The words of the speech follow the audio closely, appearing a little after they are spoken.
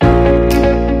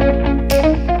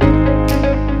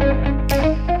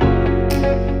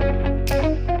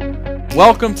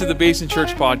Welcome to the Basin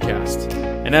Church Podcast.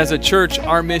 And as a church,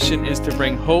 our mission is to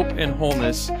bring hope and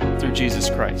wholeness through Jesus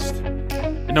Christ.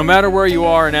 And no matter where you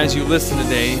are and as you listen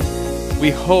today, we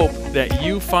hope that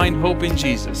you find hope in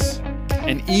Jesus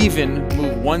and even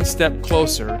move one step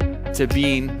closer to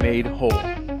being made whole.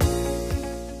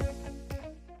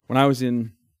 When I was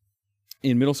in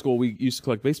middle school, we used to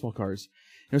collect baseball cards.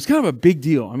 It was kind of a big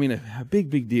deal. I mean, a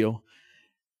big deal.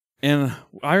 And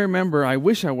I remember, I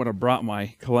wish I would have brought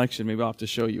my collection. Maybe I'll have to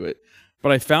show you it.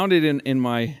 But I found it in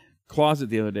my closet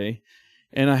the other day.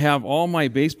 And I have all my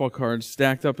baseball cards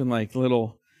stacked up in like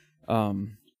little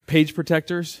page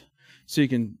protectors. So you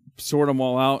can sort them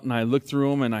all out. And I looked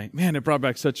through them and it brought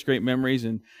back such great memories.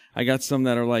 And I got some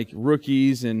that are like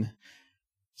rookies and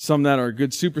some that are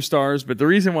good superstars. But the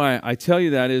reason why I tell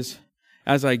you that is,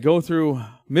 as I go through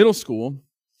middle school,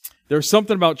 there's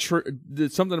something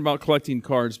about collecting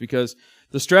cards, because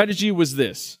the strategy was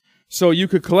this. So you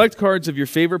could collect cards of your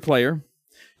favorite player.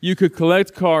 You could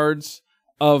collect cards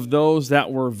of those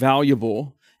that were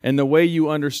valuable. And the way you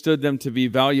understood them to be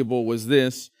valuable was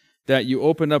this, that you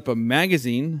opened up a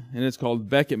magazine, and it's called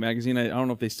Beckett Magazine. I don't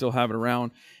know if they still have it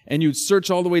around. And you'd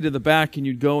search all the way to the back, and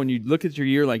you'd go and you'd look at your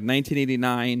year, like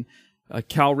 1989,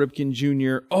 Cal Ripken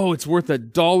Jr. Oh, it's worth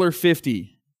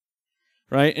 $1.50.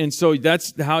 Right? And so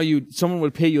that's how someone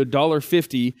would pay you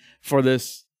 $1.50 for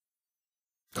this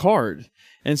card.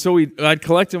 And so I'd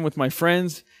collect them with my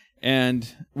friends, and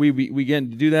we began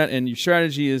to do that. And your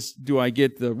strategy is, do I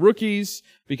get the rookies?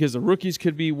 Because the rookies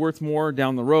could be worth more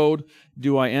down the road.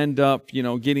 Do I end up,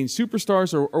 getting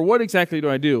superstars, or what exactly do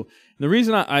I do? And the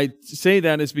reason I say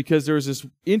that is because there's this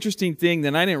interesting thing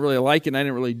that I didn't really like it, and I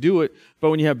didn't really do it. But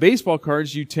when you have baseball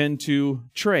cards, you tend to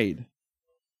trade.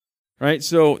 Right?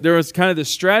 So there was kind of the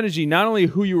strategy, not only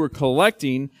who you were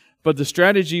collecting, but the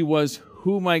strategy was,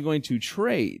 who am I going to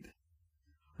trade?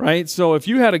 Right? So if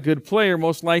you had a good player,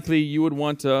 most likely you would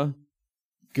want a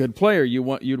good player.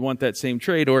 You'd want that same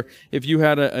trade. Or if you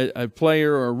had a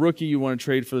player or a rookie, you want to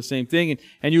trade for the same thing.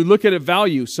 And you look at it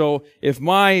value. So if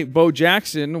my Bo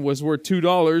Jackson was worth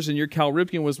 $2 and your Cal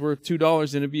Ripken was worth $2,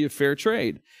 then it'd be a fair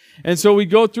trade. And so we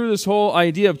go through this whole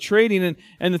idea of trading.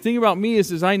 And the thing about me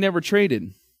is I never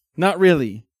traded. Not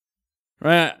really,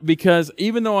 right? Because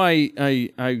even though I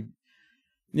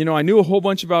knew a whole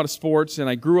bunch about sports, and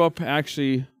I grew up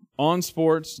actually on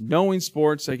sports, knowing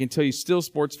sports, I can tell you still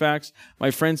sports facts.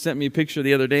 My friend sent me a picture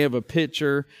the other day of a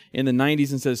pitcher in the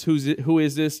 90s and says, who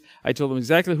is this? I told him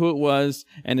exactly who it was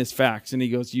and his facts. And he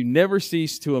goes, you never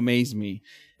cease to amaze me.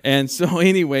 And so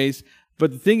anyways,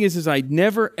 but the thing is I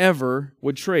never ever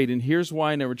would trade. And here's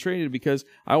why I never traded, because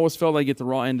I always felt I get the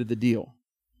raw end of the deal.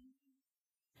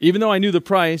 Even though I knew the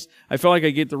price, I felt like I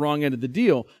get the wrong end of the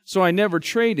deal. So I never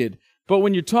traded. But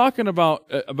when you're talking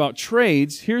about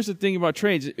trades, here's the thing about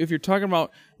trades. If you're talking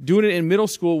about doing it in middle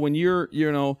school, when you're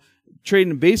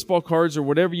trading baseball cards or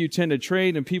whatever you tend to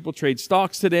trade, and people trade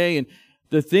stocks today, and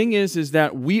the thing is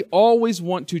that we always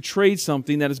want to trade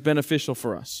something that is beneficial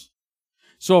for us.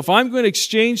 So if I'm going to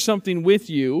exchange something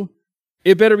with you,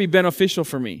 it better be beneficial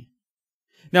for me.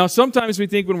 Now, sometimes we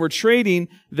think when we're trading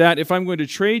that if I'm going to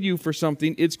trade you for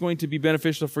something, it's going to be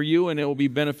beneficial for you and it will be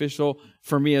beneficial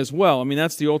for me as well. I mean,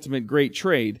 that's the ultimate great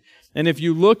trade. And if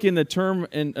you look in the term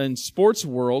in sports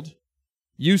world,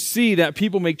 you see that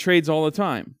people make trades all the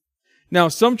time. Now,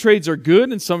 some trades are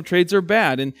good and some trades are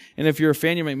bad. And if you're a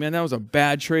fan, you're like, man, that was a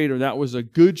bad trade or that was a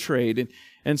good trade.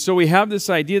 And so we have this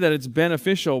idea that it's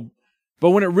beneficial. But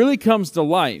when it really comes to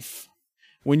life,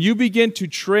 when you begin to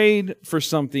trade for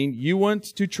something, you want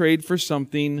to trade for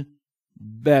something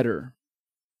better.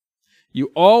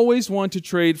 You always want to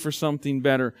trade for something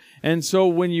better. And so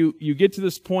when you get to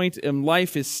this point and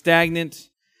life is stagnant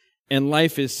and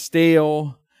life is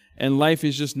stale and life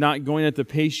is just not going at the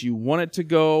pace you want it to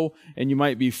go, and you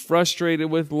might be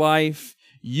frustrated with life,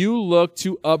 you look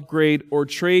to upgrade or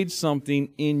trade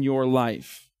something in your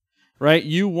life. Right?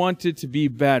 You want it to be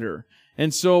better.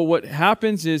 And so what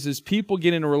happens is people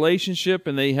get in a relationship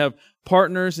and they have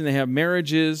partners and they have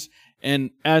marriages, and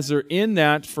as they're in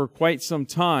that for quite some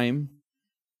time,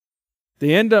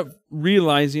 they end up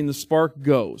realizing the spark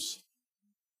goes.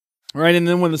 All right, and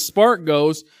then when the spark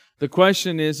goes, the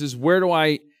question is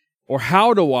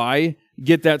how do I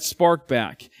get that spark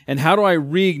back? And how do I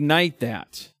reignite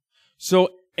that? So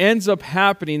ends up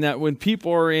happening that when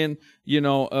people are in,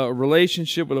 a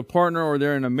relationship with a partner or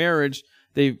they're in a marriage,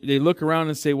 they look around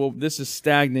and say, well, this is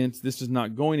stagnant, this is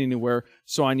not going anywhere,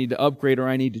 so I need to upgrade or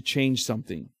I need to change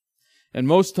something. And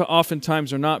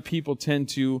oftentimes or not, people tend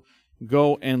to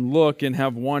go and look and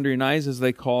have wandering eyes, as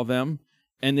they call them,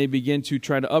 and they begin to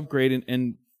try to upgrade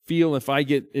and feel if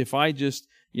I just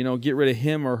get rid of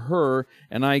him or her,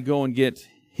 and I go and get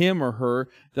him or her,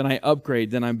 then I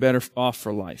upgrade, then I'm better off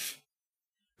for life.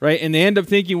 Right? And they end up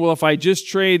thinking, well, if I just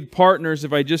trade partners,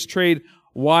 if I just trade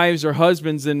wives or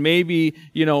husbands, then maybe,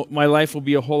 my life will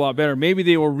be a whole lot better. Maybe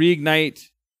they will reignite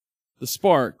the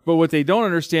spark. But what they don't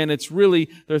understand, it's really,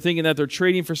 they're thinking that they're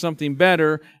trading for something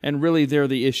better, and really they're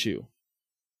the issue.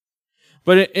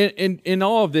 But in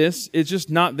all of this, it's just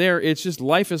not there. It's just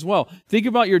life as well. Think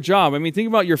about your job. Think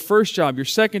about your first job, your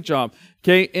second job,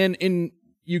 okay? And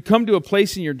you come to a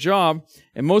place in your job,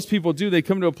 and most people do, they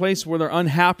come to a place where they're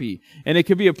unhappy. And it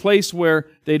could be a place where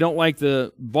they don't like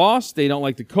the boss, they don't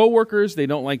like the coworkers, they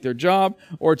don't like their job,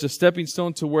 or it's a stepping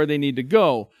stone to where they need to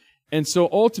go. And so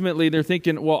ultimately they're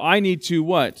thinking, well, I need to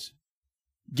what?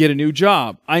 Get a new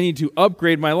job. I need to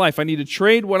upgrade my life. I need to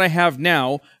trade what I have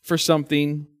now for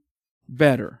something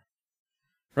better.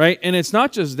 Right? And it's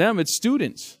not just them, it's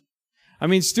students.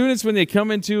 Students, when they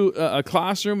come into a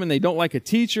classroom and they don't like a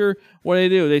teacher, what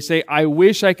do? They say, I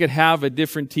wish I could have a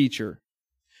different teacher.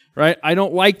 Right? I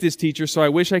don't like this teacher, so I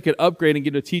wish I could upgrade and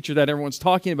get a teacher that everyone's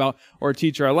talking about, or a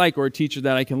teacher I like, or a teacher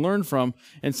that I can learn from.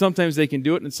 And sometimes they can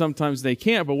do it, and sometimes they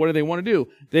can't. But what do they want to do?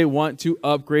 They want to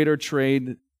upgrade or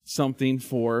trade something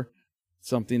for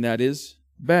something that is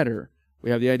better.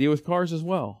 We have the idea with cars as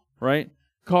well, right?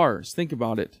 Cars, think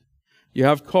about it. You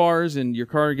have cars, and your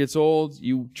car gets old,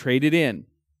 you trade it in.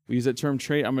 We use that term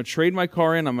trade. I'm going to trade my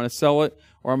car in, I'm going to sell it,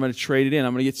 or I'm going to trade it in.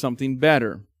 I'm going to get something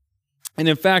better. And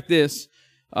in fact, the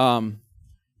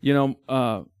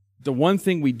one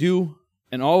thing we do,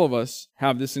 and all of us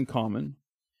have this in common,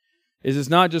 is it's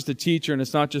not just a teacher and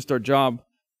it's not just our job.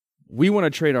 We want to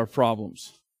trade our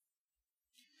problems.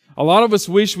 A lot of us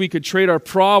wish we could trade our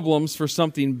problems for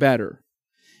something better.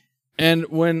 And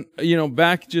when,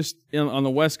 back just on the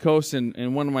West Coast,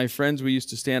 and one of my friends, we used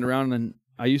to stand around and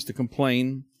I used to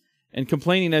complain. And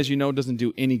complaining, as you know, doesn't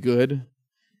do any good.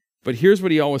 But here's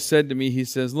what he always said to me. He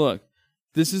says, look,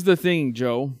 this is the thing,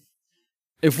 Joe.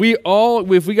 If we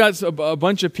got a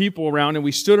bunch of people around and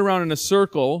we stood around in a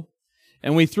circle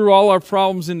and we threw all our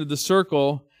problems into the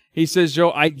circle, he says,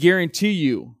 Joe, I guarantee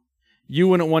you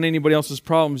wouldn't want anybody else's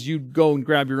problems. You'd go and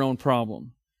grab your own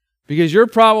problem. Because your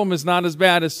problem is not as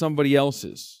bad as somebody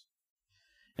else's.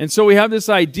 And so we have this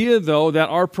idea, though, that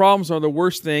our problems are the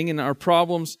worst thing, and our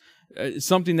problems is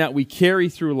something that we carry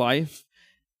through life.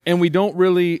 And we don't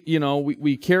really,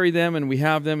 we carry them and we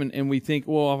have them, and we think,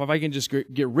 well, if I can just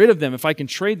get rid of them, if I can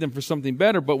trade them for something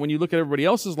better. But when you look at everybody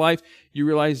else's life, you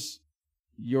realize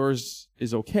yours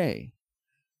is okay.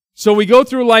 So we go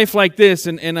through life like this,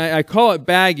 and I call it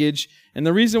baggage. And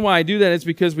the reason why I do that is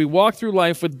because we walk through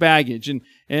life with baggage.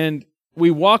 And we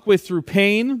walk through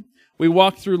pain. We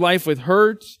walk through life with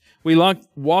hurt. We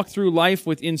walk through life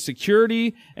with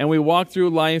insecurity. And we walk through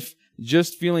life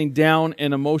just feeling down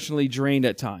and emotionally drained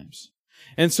at times.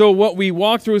 And so what we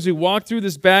walk through is we walk through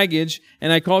this baggage,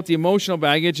 and I call it the emotional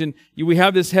baggage, and we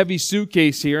have this heavy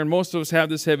suitcase here, and most of us have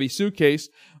this heavy suitcase,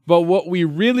 but what we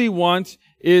really want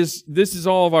is, this is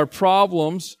all of our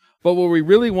problems, but what we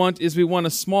really want is we want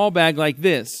a small bag like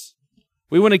this.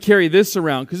 We want to carry this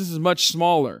around because this is much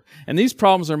smaller, and these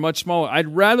problems are much smaller.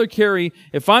 I'd rather carry,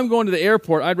 if I'm going to the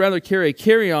airport, I'd rather carry a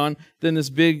carry-on than this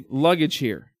big luggage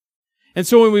here. And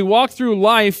so when we walk through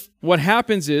life, what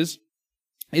happens is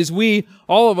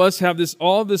all of us have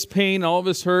all of this pain, all of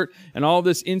this hurt, and all of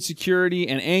this insecurity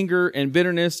and anger and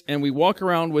bitterness, and we walk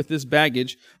around with this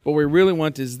baggage, but what we really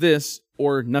want is this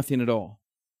or nothing at all.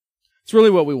 It's really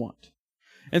what we want.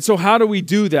 And so how do we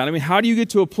do that? How do you get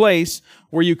to a place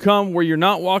where you're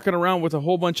not walking around with a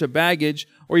whole bunch of baggage,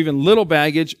 or even little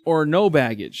baggage, or no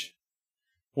baggage?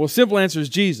 Well, the simple answer is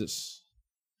Jesus.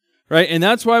 Right? And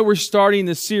that's why we're starting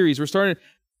this series. We're starting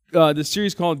this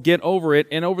series called Get Over It.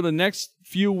 And over the next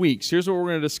few weeks, here's what we're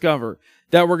going to discover.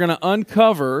 That we're going to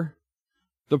uncover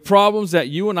the problems that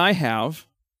you and I have,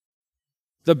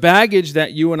 the baggage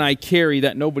that you and I carry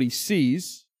that nobody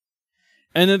sees,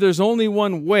 and that there's only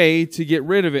one way to get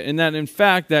rid of it. And that, in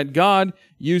fact, that God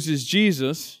uses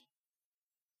Jesus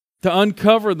to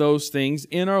uncover those things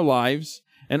in our lives.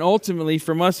 And ultimately,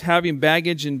 from us having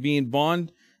baggage and being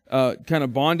bondaged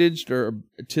or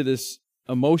to this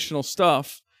emotional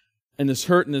stuff and this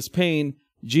hurt and this pain,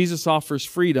 Jesus offers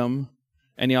freedom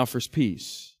and He offers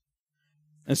peace.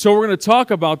 And so we're going to talk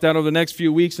about that over the next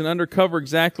few weeks and uncover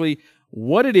exactly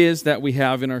what it is that we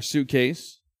have in our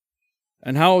suitcase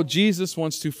and how Jesus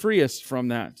wants to free us from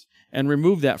that and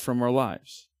remove that from our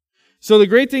lives. So the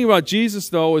great thing about Jesus,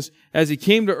 though, is as He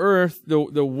came to earth,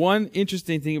 the one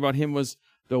interesting thing about Him was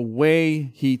the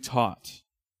way He taught.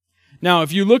 Now,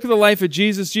 if you look at the life of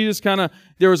Jesus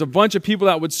there was a bunch of people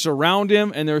that would surround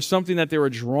Him, and there was something that they were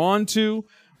drawn to,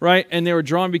 right? And they were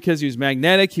drawn because he was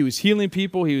magnetic, he was healing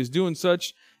people, he was doing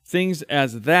such things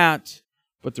as that.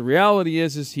 But the reality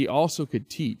is he also could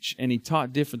teach, and he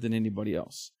taught different than anybody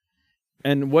else.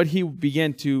 And what he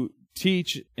began to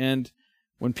teach, and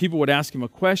when people would ask him a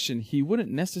question, he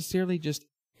wouldn't necessarily just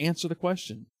answer the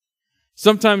question.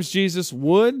 Sometimes Jesus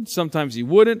would, sometimes he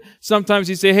wouldn't. Sometimes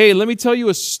he'd say, hey, let me tell you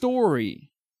a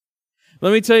story.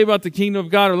 Let me tell you about the kingdom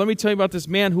of God, or let me tell you about this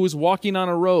man who was walking on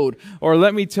a road, or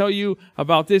let me tell you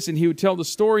about this. And he would tell the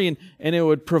story, and it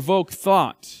would provoke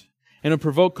thought, and it would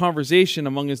provoke conversation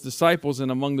among his disciples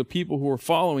and among the people who were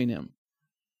following him.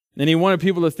 And he wanted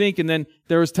people to think, and then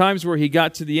there was times where he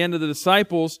got to the end of the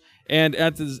disciples, and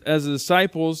as the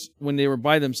disciples, when they were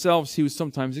by themselves, he would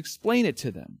sometimes explain it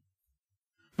to them.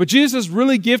 But Jesus is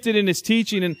really gifted in his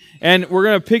teaching, and we're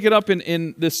going to pick it up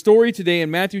in the story today in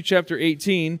Matthew chapter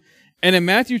 18. And in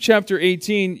Matthew chapter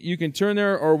 18, you can turn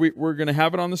there, or we're going to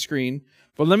have it on the screen.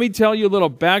 But let me tell you a little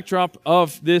backdrop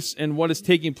of this and what is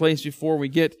taking place before we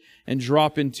get and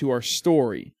drop into our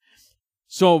story.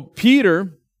 So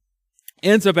Peter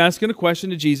ends up asking a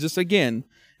question to Jesus again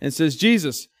and says,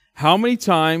 Jesus, how many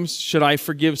times should I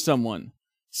forgive someone?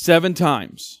 7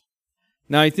 times.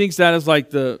 Now he thinks that is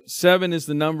like 7 is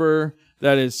the number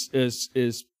that is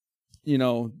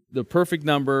the perfect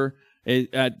number.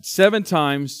 At 7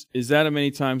 times, is that as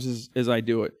many times as I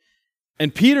do it?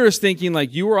 And Peter is thinking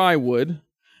like you or I would,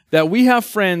 that we have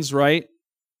friends, right,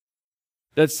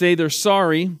 that say they're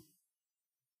sorry,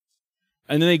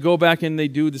 and then they go back and they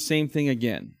do the same thing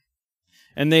again.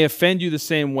 And they offend you the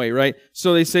same way, right?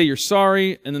 So they say you're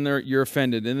sorry, and then you're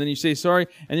offended. And then you say sorry,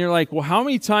 and you're like, well, how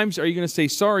many times are you going to say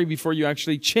sorry before you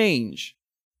actually change?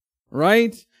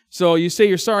 Right? So you say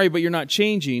you're sorry, but you're not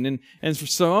changing. And for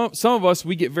some of us,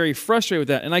 we get very frustrated with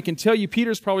that. And I can tell you,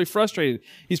 Peter's probably frustrated.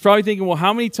 He's probably thinking, well,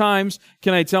 how many times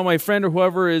can I tell my friend or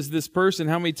whoever is this person,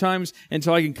 how many times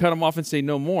until I can cut them off and say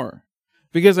no more?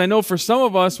 Because I know for some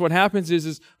of us, what happens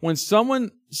is when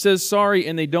someone says sorry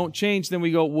and they don't change, then we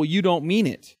go, well, you don't mean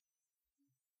it.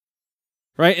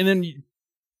 Right? And then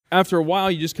after a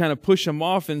while, you just kind of push them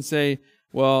off and say,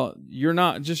 well, you're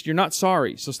not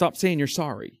sorry. So stop saying you're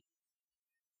sorry.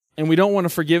 And we don't want to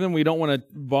forgive them. We don't want to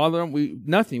bother them. We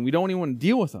don't even want to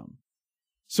deal with them.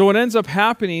 So what ends up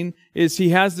happening is he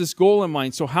has this goal in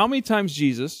mind. So how many times,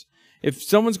 Jesus, if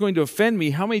someone's going to offend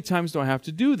me, how many times do I have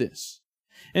to do this?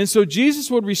 And so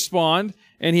Jesus would respond,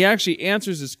 and he actually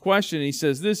answers this question, and he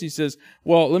says this. He says,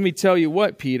 well, let me tell you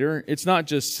what, Peter, it's not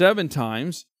just 7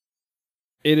 times.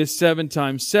 It is 7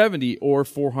 times 70, or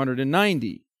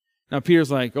 490. Now,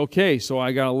 Peter's like, okay, so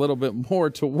I got a little bit more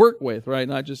to work with, right?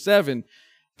 Not just 7.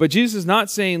 But Jesus is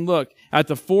not saying, look, at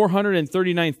the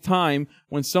 439th time,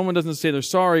 when someone doesn't say they're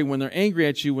sorry, when they're angry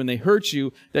at you, when they hurt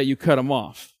you, that you cut them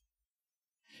off.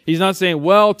 He's not saying,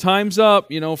 well, time's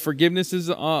up, forgiveness is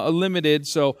limited,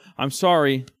 so I'm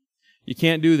sorry. You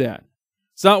can't do that.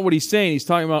 It's not what he's saying. He's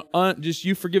talking about just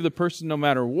you forgive the person no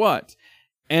matter what.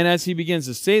 And as he begins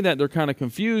to say that, they're kind of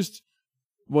confused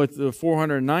with the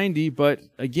 490, but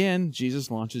again,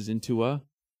 Jesus launches into a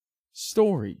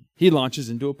story. He launches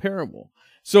into a parable.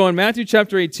 So in Matthew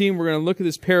chapter 18, we're going to look at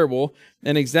this parable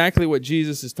and exactly what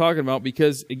Jesus is talking about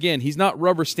because, again, he's not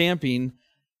rubber stamping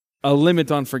a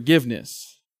limit on forgiveness.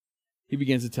 He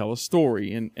begins to tell a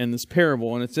story in this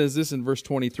parable, and it says this in verse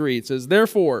 23. It says,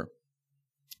 therefore,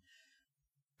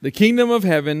 the kingdom of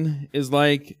heaven is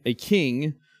like a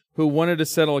king who wanted to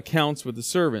settle accounts with the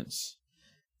servants.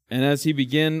 And as he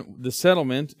began the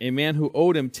settlement, a man who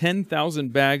owed him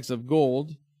 10,000 bags of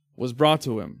gold was brought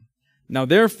to him. Now,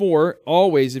 therefore,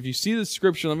 always, if you see the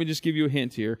scripture, let me just give you a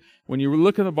hint here. When you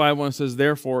look in the Bible and it says,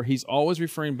 therefore, he's always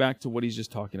referring back to what he's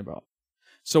just talking about.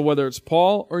 So whether it's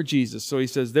Paul or Jesus, so he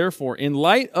says, therefore, in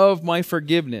light of my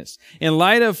forgiveness, in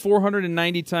light of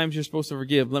 490 times you're supposed to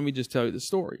forgive, let me just tell you the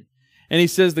story. And he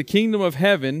says, the kingdom of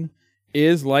heaven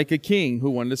is like a king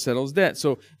who wanted to settle his debt.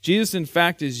 So Jesus, in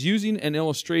fact, is using an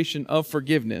illustration of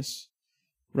forgiveness,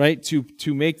 right,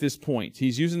 to make this point.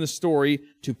 He's using the story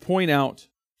to point out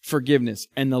forgiveness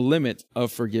and the limit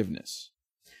of forgiveness.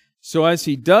 So as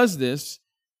he does this,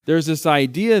 there's this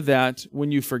idea that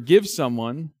when you forgive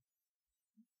someone,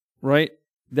 right,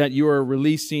 that you are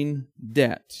releasing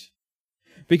debt.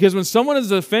 Because when someone has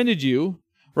offended you,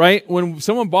 right, when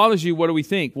someone bothers you, what do we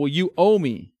think? Well, you owe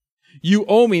me. You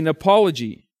owe me an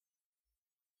apology.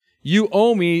 You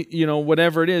owe me,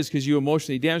 whatever it is because you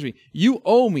emotionally damaged me. You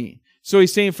owe me. So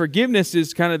he's saying forgiveness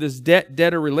is kind of this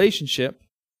debtor relationship.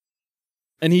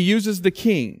 And he uses the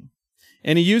king.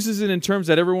 And he uses it in terms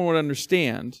that everyone would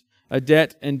understand. A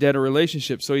debt and debtor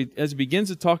relationship. So as he begins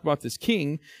to talk about this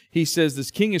king, he says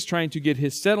this king is trying to get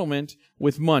his settlement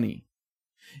with money.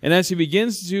 And as he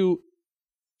begins to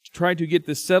tried to get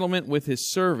this settlement with his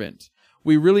servant,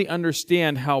 we really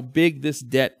understand how big this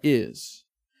debt is.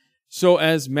 So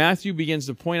as Matthew begins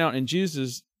to point out, and Jesus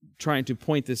is trying to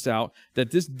point this out,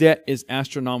 that this debt is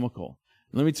astronomical.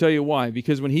 Let me tell you why.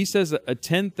 Because when he says a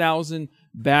 10,000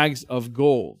 bags of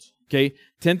gold, okay,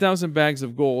 10,000 bags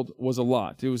of gold was a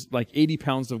lot. It was like 80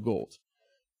 pounds of gold.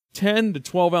 10 to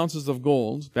 12 ounces of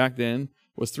gold back then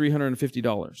was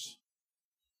 $350.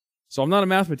 So I'm not a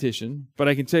mathematician, but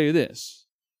I can tell you this.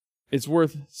 It's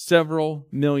worth several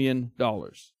 $million.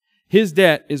 His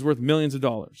debt is worth millions of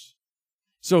dollars.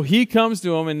 So he comes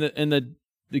to him, and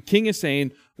the king is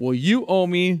saying, well, you owe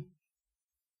me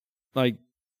like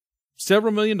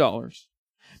several $1 million,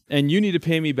 and you need to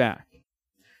pay me back.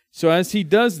 So as he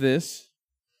does this,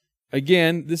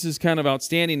 again, this is kind of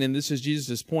outstanding, and this is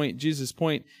Jesus' point. Jesus'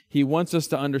 point, he wants us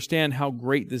to understand how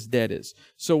great this debt is.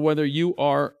 So whether you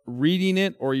are reading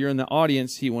it or you're in the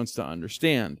audience, he wants to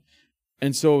understand.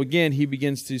 And so again, he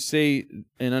begins to say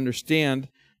and understand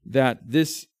that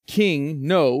this king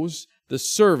knows the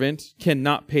servant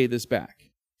cannot pay this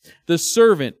back. The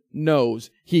servant knows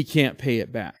he can't pay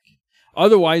it back.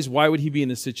 Otherwise, why would he be in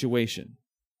this situation?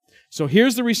 So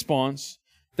here's the response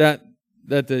that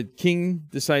the king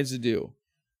decides to do.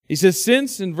 He says,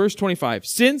 in verse 25,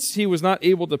 since he was not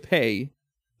able to pay,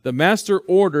 the master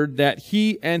ordered that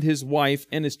he and his wife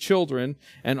and his children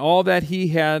and all that he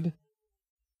had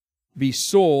be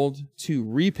sold to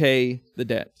repay the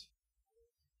debt.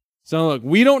 So look,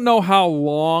 we don't know how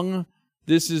long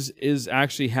this is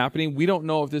actually happening. We don't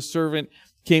know if this servant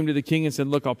came to the king and said,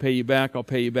 look, I'll pay you back, I'll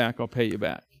pay you back, I'll pay you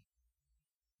back.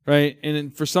 Right?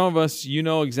 And for some of us, you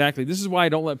know exactly. This is why I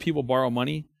don't let people borrow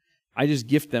money. I just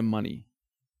gift them money.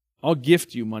 I'll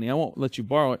gift you money. I won't let you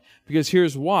borrow it. Because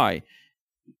here's why.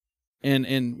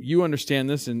 And you understand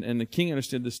this, and the king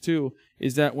understood this too,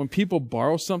 is that when people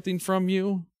borrow something from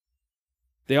you,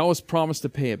 they always promise to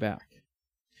pay it back.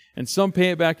 And some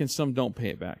pay it back and some don't pay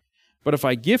it back. But if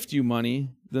I gift you money,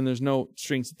 then there's no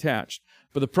strings attached.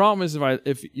 But the problem is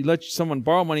if you let someone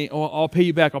borrow money, oh, I'll pay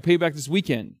you back. I'll pay you back this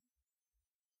weekend.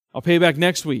 I'll pay you back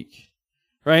next week.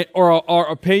 Right? Or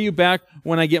I'll pay you back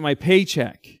when I get my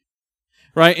paycheck.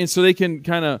 Right? And so they can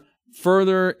kind of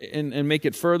further and make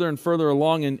it further and further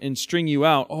along and string you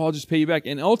out. Oh, I'll just pay you back.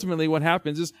 And ultimately what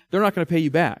happens is they're not going to pay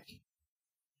you back.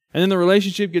 And then the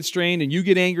relationship gets strained and you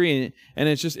get angry and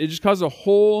it just causes a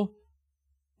whole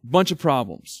bunch of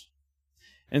problems.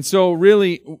 And so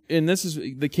really, and this is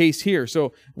the case here.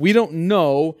 So we don't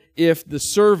know if the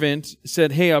servant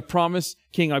said, hey, I promise,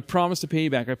 king, I promise to pay you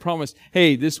back. I promise,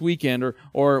 hey, this weekend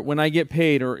or when I get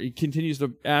paid, or he continues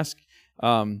to ask,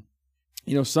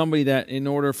 somebody that in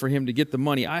order for him to get the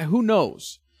money. Who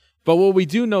knows? But what we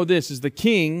do know this is the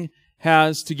king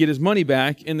has to get his money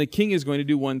back, and the king is going to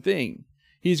do one thing.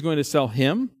 He's going to sell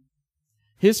him,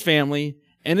 his family,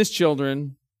 and his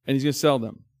children, and he's going to sell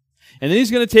them. And then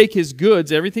he's going to take his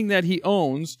goods, everything that he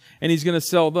owns, and he's going to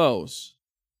sell those.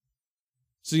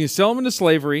 So he's going to sell them into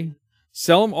slavery,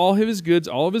 sell him all of his goods,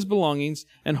 all of his belongings,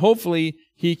 and hopefully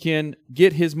he can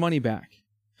get his money back.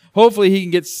 Hopefully he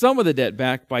can get some of the debt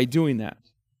back by doing that.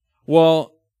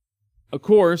 Well, of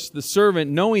course, the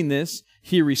servant, knowing this,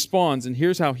 he responds. And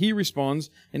here's how he responds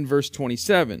in verse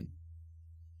 27.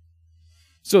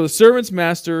 So the servant's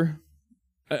master,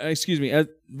 at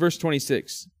verse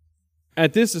 26.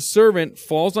 At this, the servant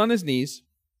falls on his knees.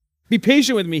 Be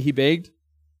patient with me, he begged,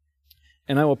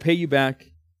 and I will pay you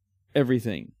back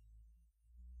everything.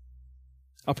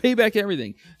 I'll pay you back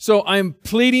everything. So I'm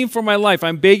pleading for my life.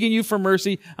 I'm begging you for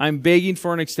mercy. I'm begging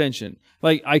for an extension.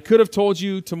 Like, I could have told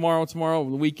you tomorrow,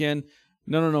 the weekend.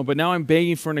 No. But now I'm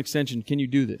begging for an extension. Can you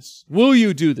do this? Will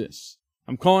you do this?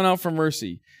 I'm calling out for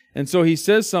mercy. And so he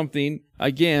says something,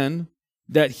 again,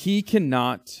 that he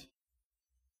cannot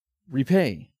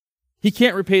repay. He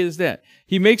can't repay this debt.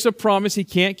 He makes a promise he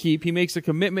can't keep. He makes a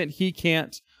commitment he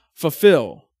can't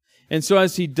fulfill. And so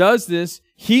as he does this,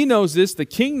 he knows this, the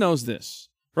king knows this,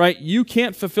 right? You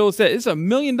can't fulfill this debt. It's $1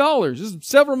 million. This is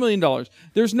several $1 million.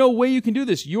 There's no way you can do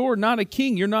this. You're not a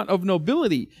king. You're not of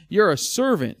nobility. You're a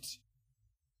servant.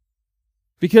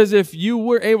 Because if you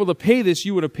were able to pay this,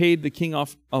 you would have paid the king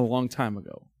off a long time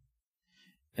ago.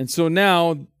 And so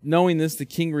now, knowing this, the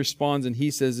king responds, and he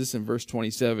says this in verse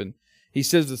 27. He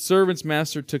says, the servant's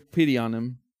master took pity on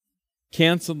him,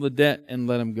 canceled the debt, and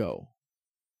let him go.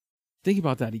 Think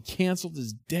about that. He canceled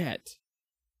his debt.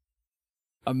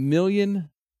 $1 million.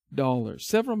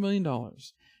 Several $1 million.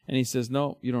 And he says,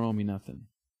 no, you don't owe me nothing.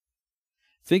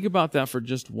 Think about that for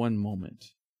just one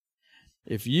moment.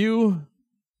 If you,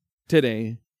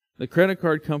 today, the credit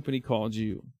card company called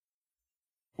you,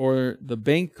 or the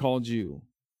bank called you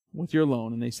with your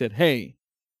loan, and they said, hey,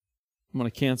 I'm going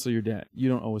to cancel your debt. You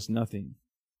don't owe us nothing.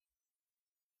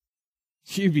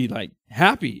 You'd be like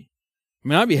happy. I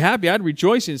mean, I'd be happy. I'd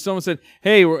rejoice if someone said,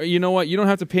 hey, you know what? You don't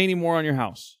have to pay any more on your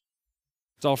house.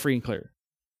 It's all free and clear.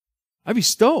 I'd be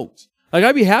stoked. Like,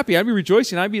 I'd be happy. I'd be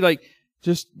rejoicing. I'd be like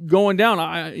just going down,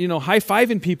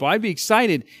 high-fiving people. I'd be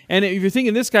excited. And if you're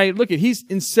thinking this guy, look, he's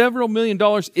in several $1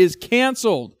 million is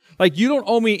canceled. Like, you don't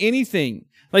owe me anything.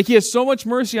 Like, he has so much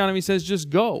mercy on him. He says,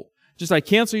 just go. Just I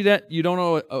cancel you that. You don't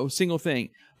owe a single thing.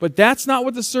 But that's not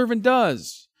what the servant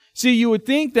does. See, you would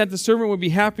think that the servant would be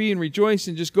happy and rejoice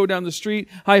and just go down the street,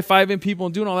 high-fiving people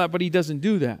and doing all that, but he doesn't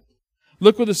do that.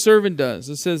 Look what the servant does.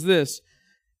 It says this.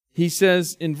 He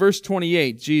says in verse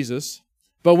 28, Jesus,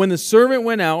 but when the servant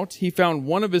went out, he found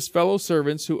one of his fellow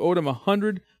servants who owed him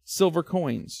 100 silver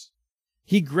coins.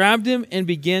 He grabbed him and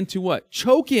began to what?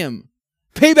 Choke him.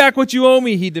 Pay back what you owe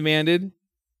me, he demanded.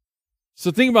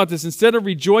 So think about this. Instead of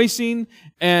rejoicing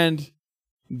and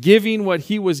giving what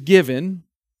he was given,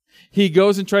 he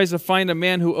goes and tries to find a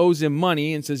man who owes him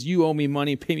money and says, you owe me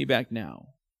money, pay me back now.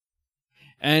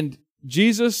 And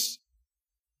Jesus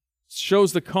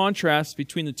shows the contrast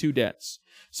between the two debts.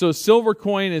 So a silver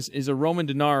coin is a Roman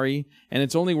denarii, and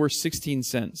it's only worth 16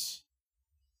 cents.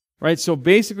 Right? So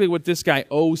basically what this guy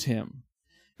owes him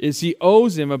is he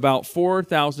owes him about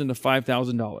 $4,000 to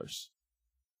 $5,000.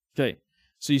 Okay.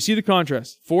 So you see the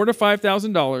contrast. $4,000 to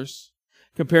 $5,000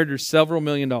 compared to several $1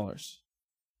 million.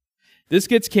 This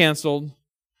gets canceled.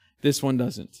 This one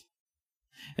doesn't.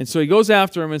 And so he goes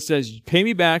after him and says, pay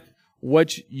me back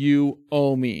what you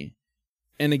owe me.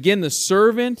 And again, the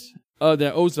servant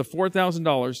that owes the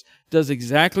 $4,000 does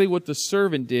exactly what the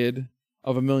servant did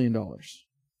of $1 million.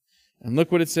 And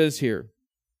look what it says here.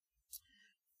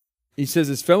 He says,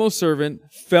 his fellow servant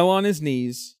fell on his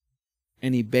knees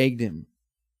and he begged him,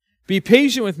 be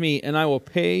patient with me and I will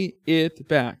pay it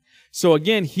back. So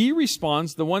again, he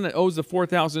responds, the one that owes the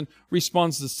 $4,000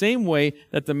 responds the same way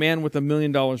that the man with $1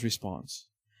 million responds.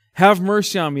 Have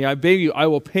mercy on me, I beg you, I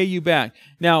will pay you back.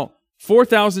 Now,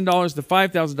 $4,000 to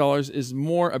 $5,000 is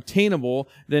more obtainable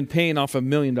than paying off $1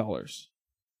 million.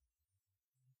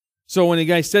 So when the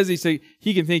guy says,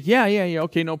 he can think, yeah,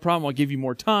 okay, no problem, I'll give you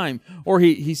more time. Or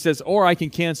he says, or I can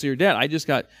cancel your debt. I just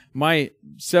got my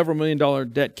several $1 million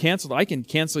debt canceled. I can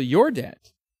cancel your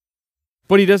debt.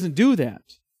 But he doesn't do that.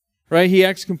 Right? He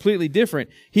acts completely different.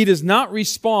 He does not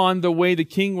respond the way the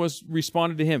king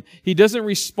responded to him. He doesn't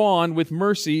respond with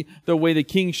mercy the way the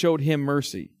king showed him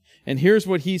mercy. And here's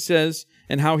what he says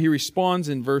and how he responds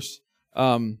in verse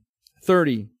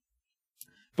 30.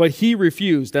 But he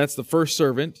refused. That's the first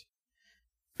servant.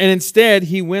 And instead,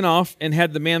 he went off and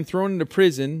had the man thrown into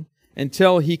prison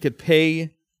until he could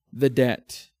pay the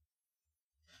debt.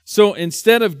 So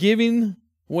instead of giving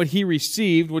what he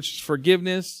received, which is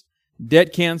forgiveness,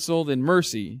 debt canceled, and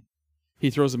mercy, he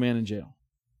throws a man in jail.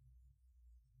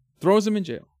 Throws him in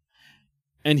jail.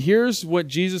 And here's what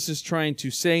Jesus is trying to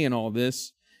say in all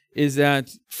this, is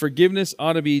that forgiveness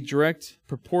ought to be direct,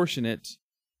 proportionate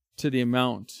to the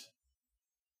amount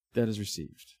that is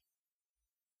received.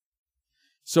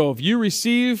 So if you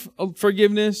receive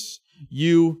forgiveness,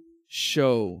 you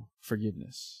show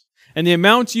forgiveness. And the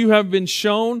amount you have been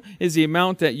shown is the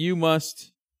amount that you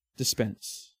must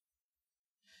dispense.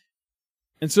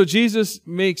 And so Jesus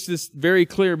makes this very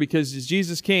clear, because as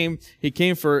Jesus came, He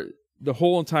came for the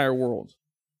whole entire world.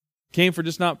 He came for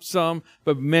just not some,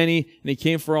 but many, and He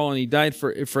came for all, and He died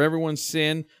for everyone's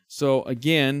sin. So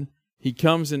again, He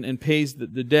comes and pays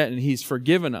the debt, and He's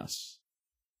forgiven us,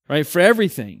 right, for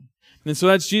everything. And so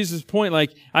that's Jesus' point,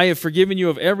 like, I have forgiven you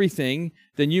of everything,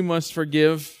 then you must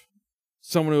forgive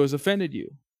someone who has offended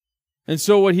you. And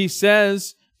so what He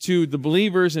says to the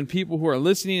believers and people who are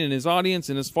listening, and His audience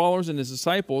and His followers and His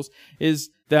disciples, is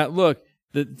that, look,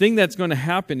 the thing that's going to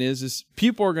happen is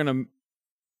people are going to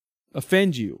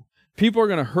offend you. People are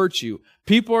going to hurt you.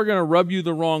 People are going to rub you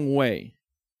the wrong way.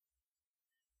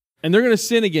 And they're going to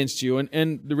sin against you.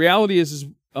 And the reality is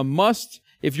a must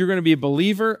if you're going to be a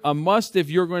believer, a must if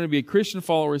you're going to be a Christian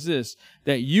follower is this,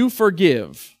 that you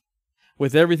forgive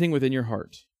with everything within your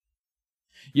heart.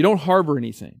 You don't harbor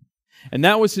anything. And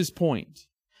that was His point.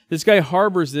 This guy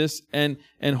harbors this and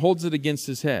holds it against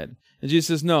his head. And Jesus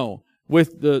says, no,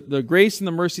 with the grace and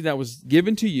the mercy that was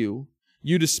given to you,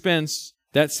 you dispense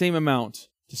that same amount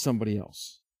to somebody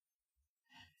else.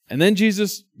 And then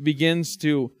Jesus begins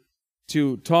to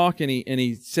talk, and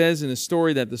he says in the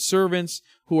story that the servants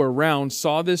who are around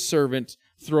saw this servant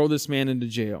throw this man into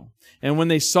jail. And when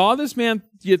they saw this man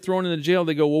get thrown into jail,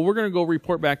 they go, well, we're going to go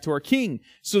report back to our king.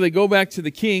 So they go back to the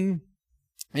king,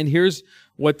 and here's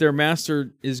what their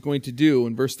master is going to do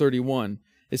in verse 31.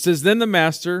 It says, then the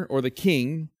master, or the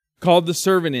king, called the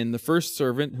servant in, the first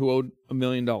servant who owed $1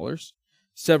 million,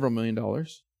 several $1 million.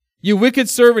 You wicked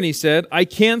servant, he said, I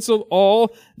canceled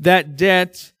all that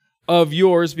debt of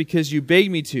yours because you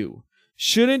begged me to.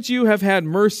 Shouldn't you have had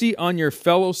mercy on your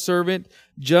fellow servant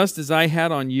just as I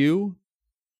had on you?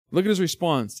 Look at his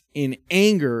response. In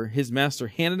anger, his master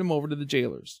handed him over to the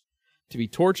jailers to be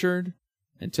tortured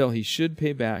until he should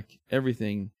pay back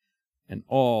everything and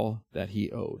all that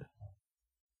he owed.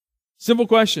 Simple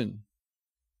question.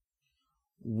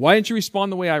 Why didn't you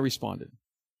respond the way I responded?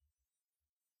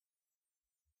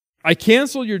 I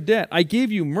canceled your debt. I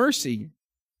gave you mercy.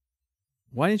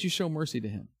 Why didn't you show mercy to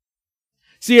him?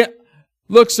 See,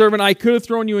 look, servant, I could have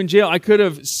thrown you in jail. I could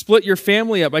have split your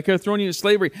family up. I could have thrown you into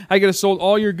slavery. I could have sold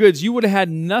all your goods. You would have had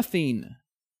nothing.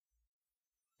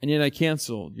 And yet I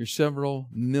canceled your several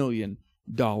 $1 million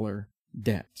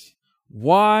debt.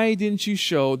 Why didn't you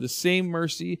show the same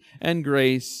mercy and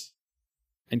grace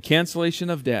and cancellation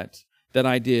of debt that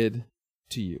I did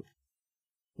to you?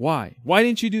 Why? Why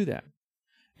didn't you do that?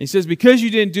 He says, because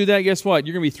you didn't do that, guess what?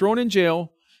 You're going to be thrown in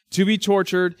jail to be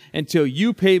tortured until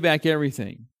you pay back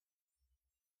everything.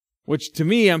 Which to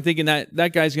me, I'm thinking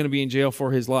that guy's going to be in jail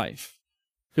for his life.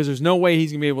 Because there's no way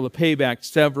he's going to be able to pay back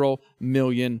several $1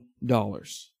 million.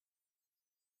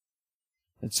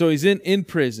 And so he's in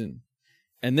prison.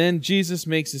 And then Jesus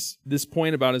makes this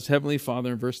point about his heavenly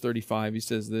Father in verse 35. He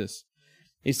says this.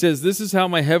 He says, this is how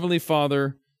my heavenly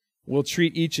Father will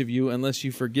treat each of you unless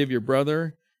you forgive your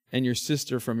brother and your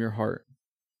sister from your heart.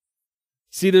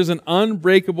 See, there's an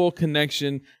unbreakable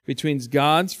connection between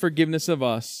God's forgiveness of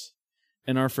us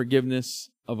and our forgiveness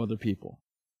of other people.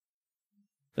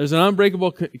 There's an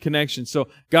unbreakable connection. So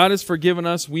God has forgiven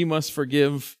us, we must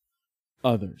forgive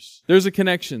others. There's a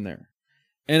connection there.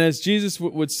 And as Jesus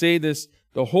would say this,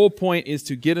 the whole point is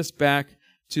to get us back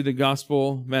to the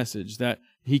gospel message that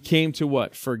He came to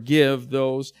what? Forgive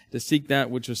those, to seek that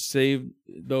which was saved,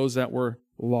 those that were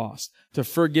lost, to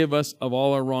forgive us of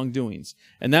all our wrongdoings.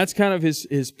 And that's kind of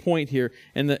his point here.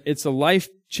 And it's a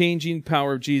life-changing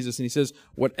power of Jesus. And he says,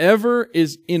 whatever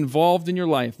is involved in your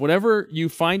life, whatever you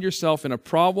find yourself in a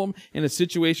problem, in a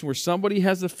situation where somebody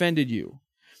has offended you,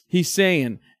 he's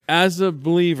saying, as a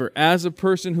believer, as a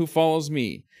person who follows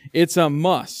me, it's a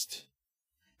must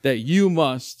that you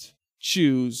must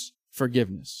choose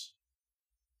forgiveness.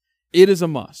 It is a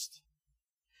must.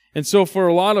 And so for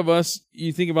a lot of us,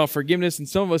 you think about forgiveness, and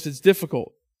some of us, it's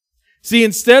difficult. See,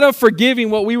 instead of forgiving,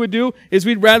 what we would do is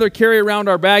we'd rather carry around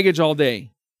our baggage all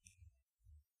day.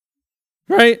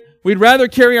 Right? We'd rather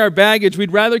carry our baggage.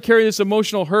 We'd rather carry this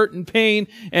emotional hurt and pain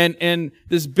and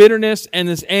this bitterness and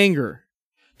this anger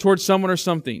towards someone or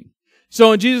something.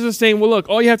 So Jesus is saying, well, look,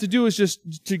 all you have to do is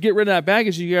just to get rid of that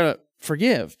baggage, you got to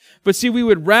forgive. But see, we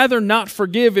would rather not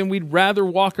forgive, and we'd rather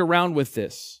walk around with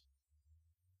this.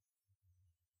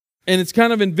 And it's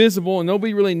kind of invisible and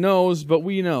nobody really knows, but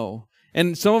we know.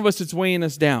 And some of us, it's weighing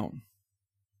us down.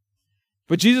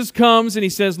 But Jesus comes and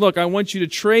He says, look, I want you to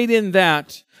trade in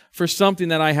that for something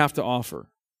that I have to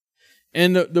offer.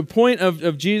 And the point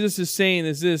of Jesus is saying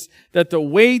is this, that the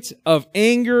weight of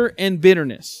anger and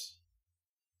bitterness,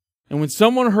 and when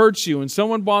someone hurts you and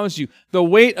someone bothers you, the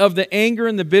weight of the anger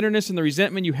and the bitterness and the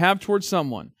resentment you have towards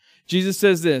someone, Jesus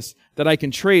says this, that I can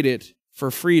trade it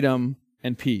for freedom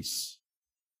and peace.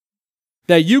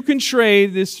 That you can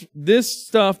trade this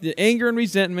stuff, the anger and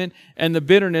resentment and the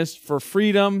bitterness, for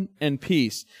freedom and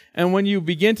peace. And when you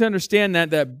begin to understand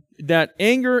that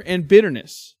anger and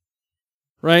bitterness,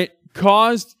 right,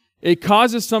 causes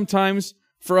sometimes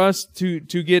for us to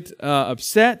get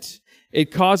upset.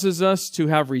 It causes us to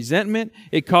have resentment.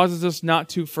 It causes us not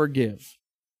to forgive.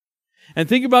 And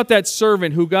think about that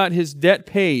servant who got his debt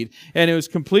paid and it was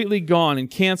completely gone and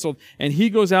canceled. And he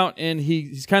goes out and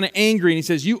he's kind of angry and he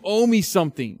says, you owe me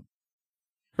something.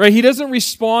 Right? He doesn't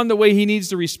respond the way he needs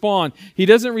to respond. He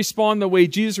doesn't respond the way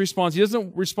Jesus responds. He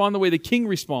doesn't respond the way the king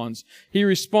responds. He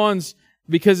responds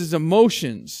because his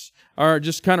emotions are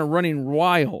just kind of running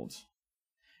wild.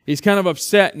 He's kind of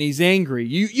upset and he's angry.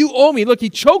 You owe me. Look, he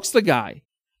chokes the guy.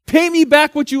 Pay me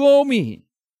back what you owe me.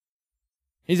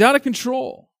 He's out of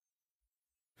control.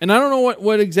 And I don't know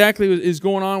what exactly is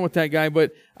going on with that guy,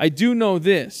 but I do know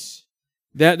this,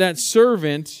 that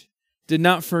servant did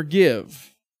not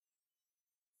forgive.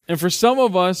 And for some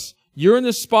of us, you're in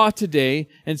this spot today,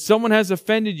 and someone has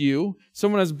offended you,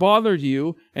 someone has bothered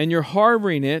you, and you're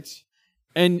harboring it,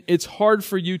 and it's hard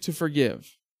for you to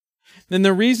forgive. And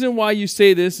the reason why you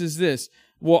say this is this.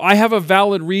 Well, I have a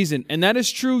valid reason. And that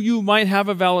is true. You might have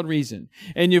a valid reason.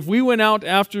 And if we went out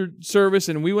after service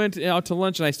and we went out to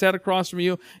lunch and I sat across from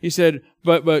you, you said,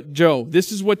 but Joe,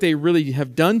 this is what they really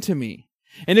have done to me.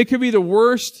 And it could be the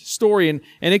worst story. And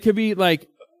it could be like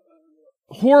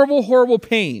horrible, horrible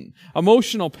pain,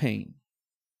 emotional pain.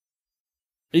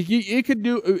 It could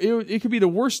be the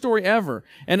worst story ever.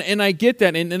 And I get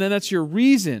that, and then that's your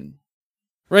reason.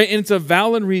 Right? And it's a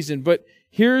valid reason. But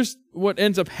here's what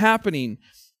ends up happening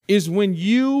is when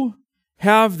you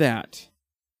have that,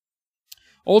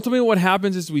 ultimately what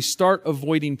happens is we start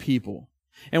avoiding people.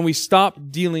 And we stop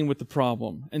dealing with the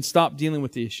problem and stop dealing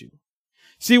with the issue.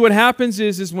 See, what happens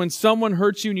is when someone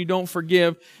hurts you and you don't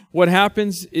forgive, what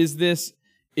happens is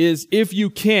if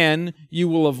you can, you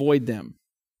will avoid them.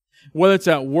 Whether it's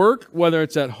at work, whether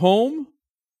it's at home,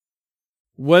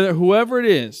 whoever it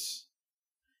is,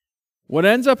 what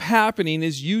ends up happening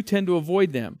is you tend to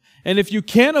avoid them. And if you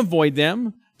can't avoid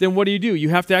them, then what do? You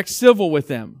have to act civil with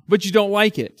them, but you don't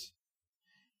like it.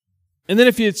 And then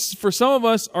for some of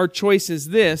us, our choice is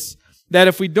this, that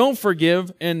if we don't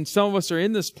forgive, and some of us are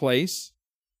in this place,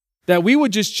 that we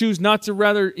would just choose not to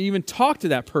rather even talk to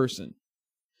that person.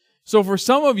 So for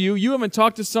some of you, you haven't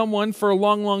talked to someone for a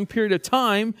long, long period of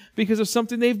time because of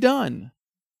something they've done.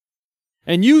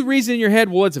 And you reason in your head,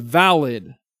 well, it's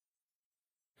valid.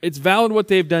 It's valid what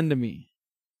they've done to me.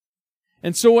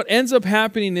 And so what ends up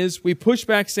happening is we push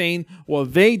back saying, well,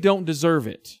 they don't deserve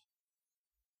it.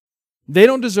 They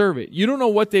don't deserve it. You don't know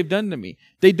what they've done to me.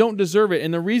 They don't deserve it.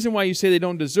 And the reason why you say they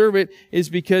don't deserve it is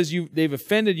because they've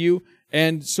offended you.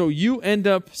 And so you end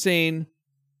up saying,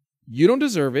 you don't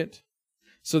deserve it.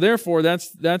 So therefore,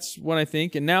 that's what I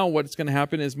think. And now what's going to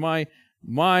happen is my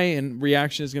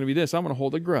reaction is going to be this. I'm going to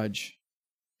hold a grudge.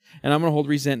 And I'm going to hold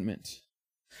resentment.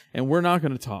 And we're not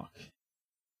going to talk.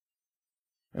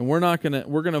 And we're going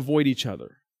to avoid each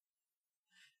other.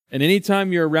 And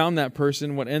anytime you're around that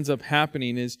person, what ends up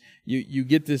happening is you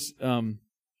get this, I'm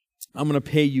going to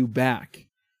pay you back,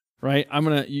 right?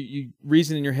 You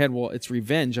reason in your head, well, it's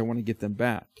revenge. I want to get them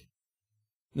back.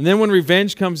 And then when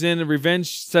revenge comes in and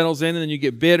revenge settles in, and then you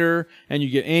get bitter and you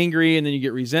get angry and then you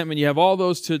get resentment, you have all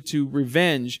those to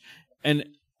revenge. And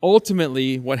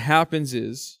ultimately what happens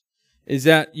is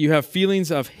that you have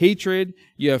feelings of hatred,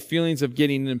 you have feelings of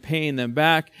getting and paying them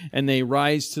back, and they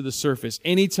rise to the surface.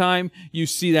 Anytime you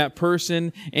see that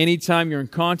person, anytime you're in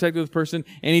contact with a person,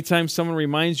 anytime someone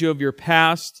reminds you of your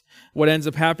past, what ends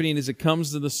up happening is it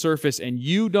comes to the surface, and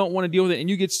you don't want to deal with it, and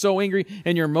you get so angry,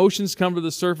 and your emotions come to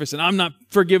the surface, and I'm not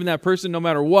forgiving that person no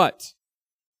matter what.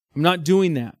 I'm not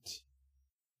doing that.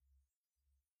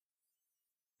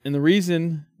 And the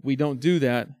reason we don't do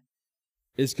that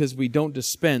is because we don't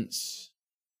dispense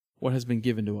what has been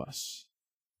given to us.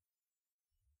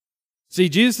 See,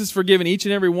 Jesus has forgiven each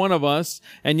and every one of us,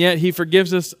 and yet He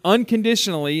forgives us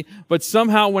unconditionally, but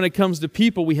somehow when it comes to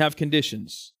people, we have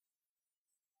conditions.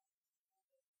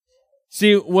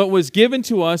 See, what was given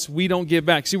to us, we don't give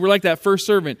back. See, we're like that first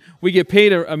servant. We get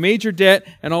paid a major debt,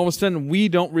 and all of a sudden we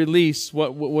don't release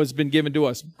what was been given to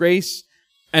us. Grace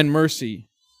and mercy.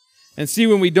 And see,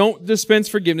 when we don't dispense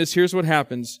forgiveness, here's what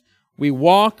happens. We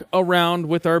walk around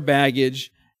with our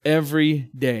baggage every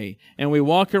day. And we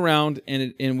walk around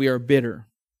and we are bitter.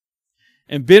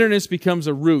 And bitterness becomes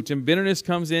a root. And bitterness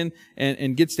comes in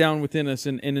and gets down within us.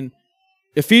 And in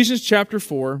Ephesians chapter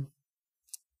 4,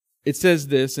 it says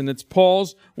this, and it's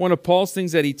one of Paul's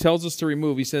things that he tells us to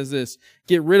remove. He says this,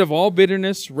 get rid of all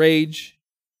bitterness, rage,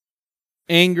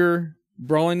 anger,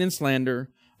 brawling and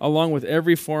slander, along with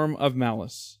every form of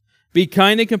malice. Be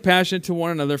kind and compassionate to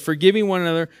one another, forgiving one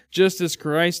another, just as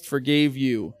Christ forgave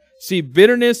you. See,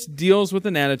 bitterness deals with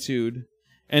an attitude,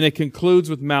 and it concludes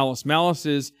with malice. Malice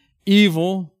is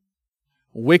evil,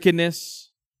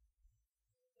 wickedness,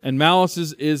 and malice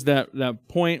is that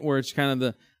point where it's kind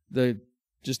of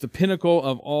just the pinnacle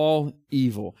of all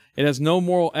evil. It has no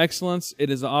moral excellence. It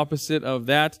is the opposite of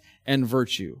that and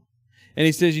virtue. And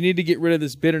he says you need to get rid of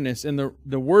this bitterness. And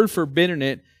the word for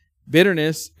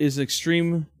bitterness is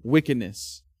extreme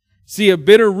wickedness. See, a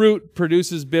bitter root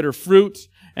produces bitter fruit,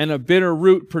 and a bitter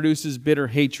root produces bitter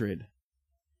hatred.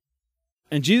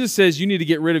 And Jesus says you need to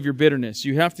get rid of your bitterness.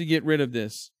 You have to get rid of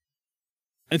this.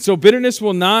 And so bitterness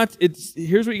will not,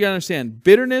 here's what you got to understand.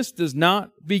 Bitterness does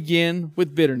not begin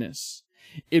with bitterness.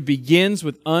 It begins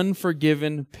with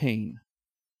unforgiven pain.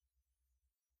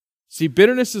 See,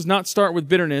 bitterness does not start with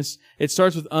bitterness. It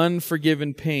starts with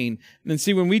unforgiven pain. And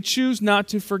see, when we choose not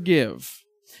to forgive,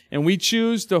 and we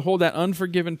choose to hold that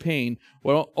unforgiven pain,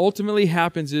 what ultimately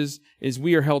happens is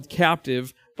we are held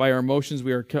captive by our emotions.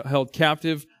 We are held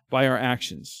captive by our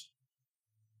actions.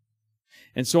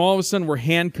 And so all of a sudden we're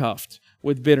handcuffed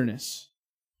with bitterness.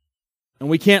 And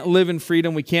we can't live in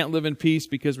freedom. We can't live in peace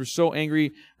because we're so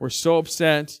angry. We're so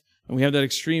upset. And we have that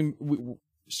extreme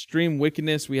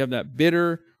wickedness. We have that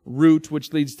bitter root,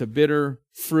 which leads to bitter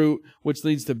fruit, which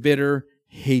leads to bitter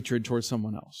hatred towards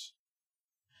someone else.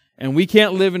 And we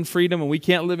can't live in freedom and we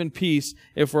can't live in peace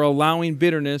if we're allowing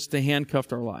bitterness to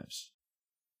handcuff our lives.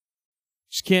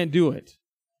 Just can't do it.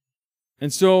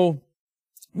 And so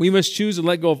we must choose to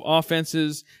let go of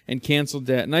offenses and cancel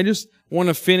debt. And I just want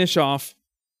to finish off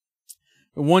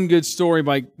one good story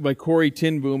by Corrie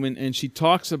ten Boom, and she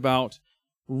talks about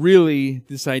really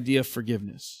this idea of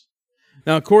forgiveness.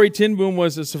 Now, Corrie ten Boom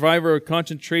was a survivor of a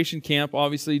concentration camp,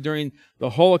 obviously, during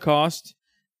the Holocaust,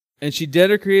 and she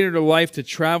dedicated her life to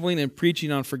traveling and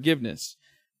preaching on forgiveness.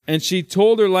 And she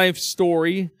told her life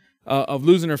story of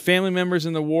losing her family members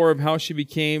in the war, of how she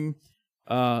became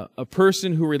a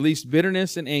person who released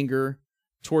bitterness and anger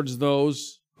towards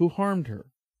those who harmed her.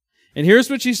 And here's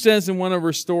what she says in one of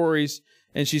her stories,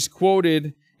 and she's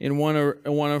quoted in one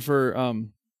of her,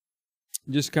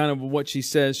 just kind of what she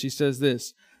says. She says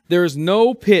this: "There is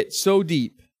no pit so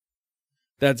deep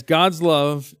that God's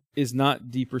love is not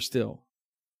deeper still.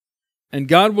 And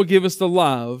God will give us the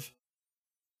love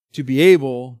to be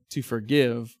able to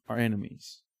forgive our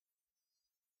enemies."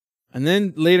 And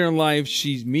then later in life,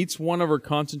 she meets one of her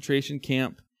concentration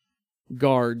camp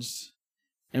guards.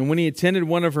 And when he attended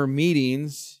one of her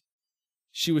meetings,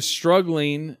 she was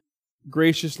struggling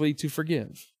graciously to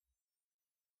forgive.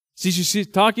 See, she's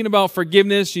talking about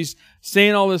forgiveness. She's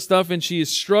saying all this stuff, and she is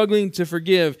struggling to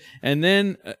forgive. And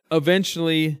then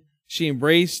eventually, she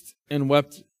embraced and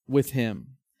wept with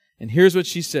him. And here's what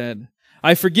she said: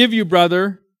 "I forgive you,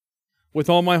 brother, with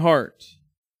all my heart."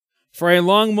 For a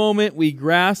long moment we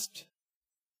grasped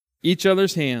each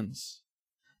other's hands,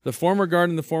 the former guard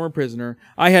and the former prisoner.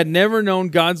 I had never known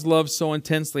God's love so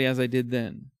intensely as I did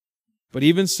then. But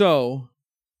even so,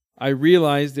 I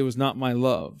realized it was not my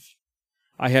love.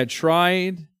 I had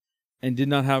tried and did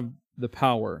not have the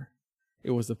power.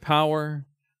 It was the power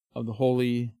of the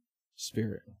Holy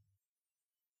Spirit.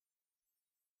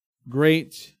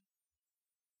 Great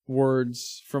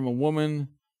words from a woman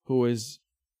who is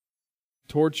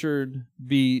tortured,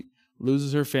 beat,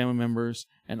 loses her family members,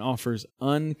 and offers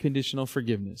unconditional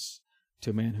forgiveness to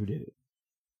a man who did it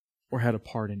or had a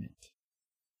part in it.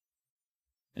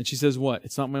 And she says what?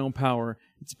 It's not my own power.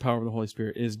 It's the power of the Holy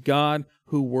Spirit. It is God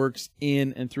who works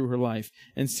in and through her life.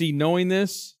 And see, knowing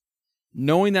this,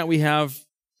 knowing that we have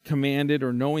commanded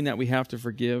or knowing that we have to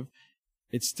forgive,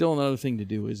 it's still another thing to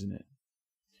do, isn't it?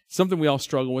 Something we all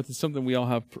struggle with. It's something we all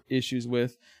have issues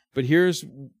with. But here's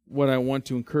what I want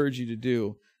to encourage you to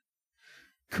do.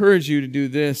 Encourage you to do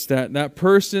this, that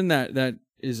person that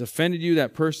is offended you,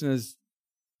 that person has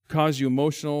caused you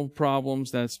emotional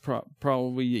problems, that's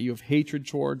probably you have hatred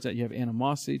towards, that you have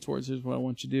animosity towards. Here's what I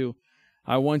want you to do.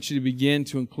 I want you to begin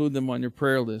to include them on your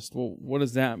prayer list. Well, what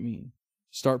does that mean?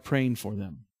 Start praying for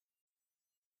them.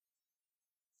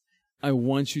 I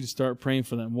want you to start praying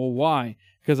for them. Well, why?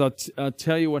 Because I'll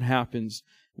tell you what happens.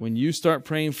 When you start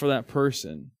praying for that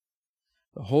person,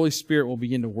 the Holy Spirit will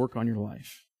begin to work on your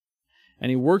life. And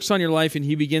He works on your life, and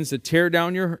He begins to tear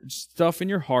down your stuff in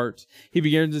your heart. He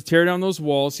begins to tear down those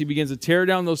walls. He begins to tear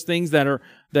down those things that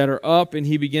are up, and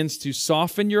He begins to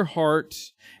soften your heart.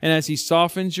 And as He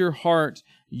softens your heart,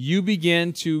 you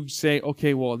begin to say,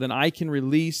 okay, well, then I can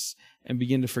release and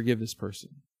begin to forgive this person.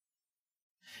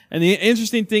 And the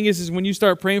interesting thing is when you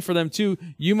start praying for them too,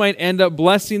 you might end up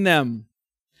blessing them.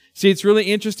 See, it's really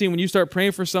interesting when you start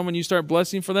praying for someone, you start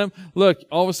blessing for them. Look,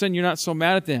 all of a sudden you're not so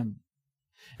mad at them.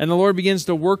 And the Lord begins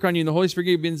to work on you, and the Holy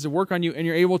Spirit begins to work on you, and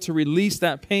you're able to release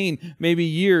that pain, maybe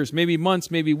years, maybe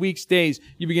months, maybe weeks, days.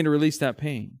 You begin to release that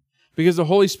pain. Because the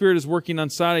Holy Spirit is working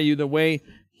inside of you the way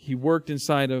He worked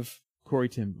inside of Corrie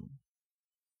ten Boom.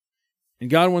 And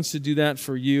God wants to do that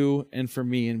for you and for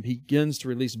me, and He begins to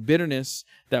release bitterness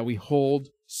that we hold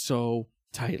so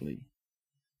tightly.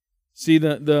 See,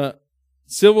 the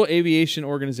Civil Aviation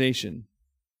Organization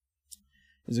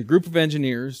is a group of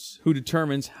engineers who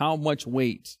determines how much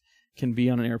weight can be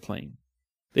on an airplane.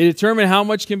 They determine how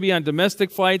much can be on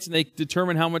domestic flights, and they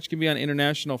determine how much can be on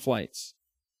international flights.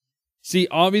 See,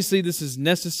 obviously this is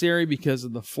necessary because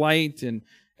of the flight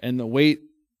and the weight.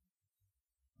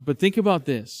 But think about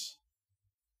this.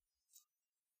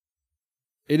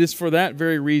 It is for that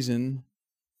very reason.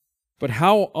 But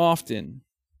how often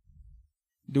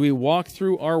do we walk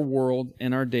through our world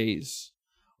and our days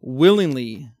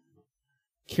willingly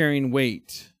carrying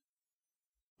weight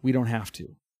we don't have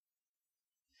to?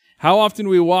 How often do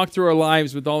we walk through our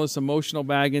lives with all this emotional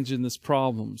baggage and these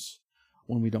problems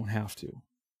when we don't have to?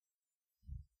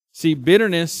 See,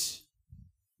 bitterness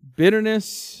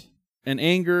and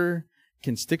anger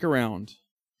can stick around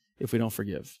if we don't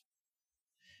forgive.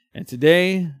 And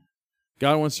today,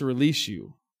 God wants to release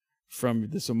you from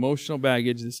this emotional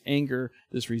baggage, this anger,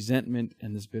 this resentment,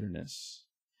 and this bitterness.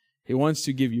 He wants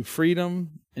to give you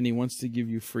freedom, and He wants to give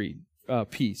you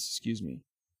peace.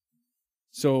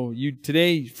 So you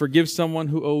today forgive someone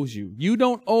who owes you. You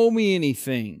don't owe me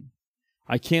anything.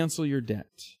 I cancel your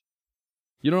debt.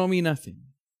 You don't owe me nothing.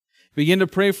 Begin to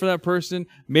pray for that person.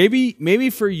 Maybe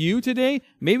for you today,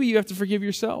 maybe you have to forgive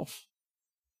yourself.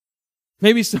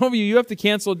 Maybe some of you have to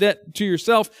cancel debt to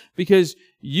yourself because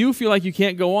you feel like you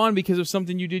can't go on because of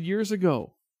something you did years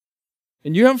ago.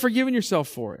 And you haven't forgiven yourself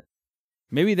for it.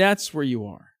 Maybe that's where you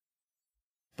are.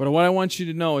 But what I want you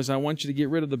to know is I want you to get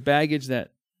rid of the baggage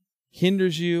that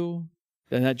hinders you,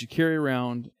 that you carry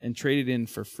around, and trade it in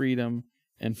for freedom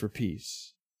and for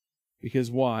peace.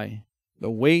 Because why? The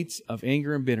weight of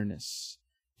anger and bitterness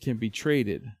can be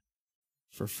traded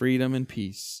for freedom and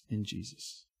peace in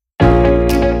Jesus.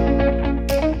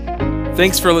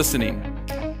 Thanks for listening.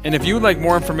 And if you would like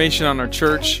more information on our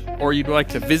church, or you'd like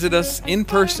to visit us in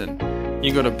person,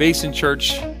 you can go to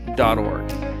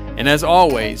basinchurch.org. And as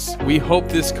always, we hope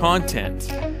this content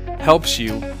helps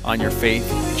you on your faith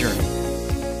journey.